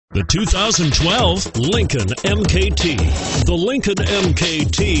The 2012 Lincoln MKT. The Lincoln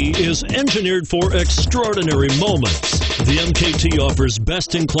MKT is engineered for extraordinary moments. The MKT offers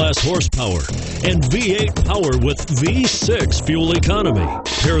best-in-class horsepower and V8 power with V6 fuel economy.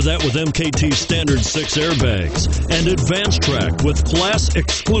 Pair that with MKT's standard 6 airbags and Advanced Track with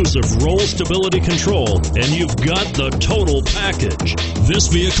class-exclusive roll stability control, and you've got the total package. This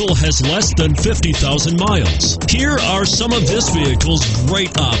vehicle has less than 50,000 miles. Here are some of this vehicle's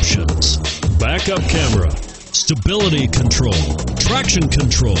great options: backup camera, stability control, traction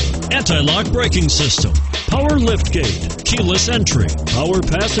control, anti-lock braking system, power liftgate, keyless entry, power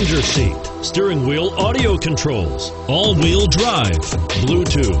passenger seat, steering wheel audio controls, all-wheel drive,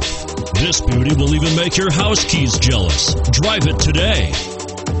 Bluetooth. This beauty will even make your house keys jealous. Drive it today.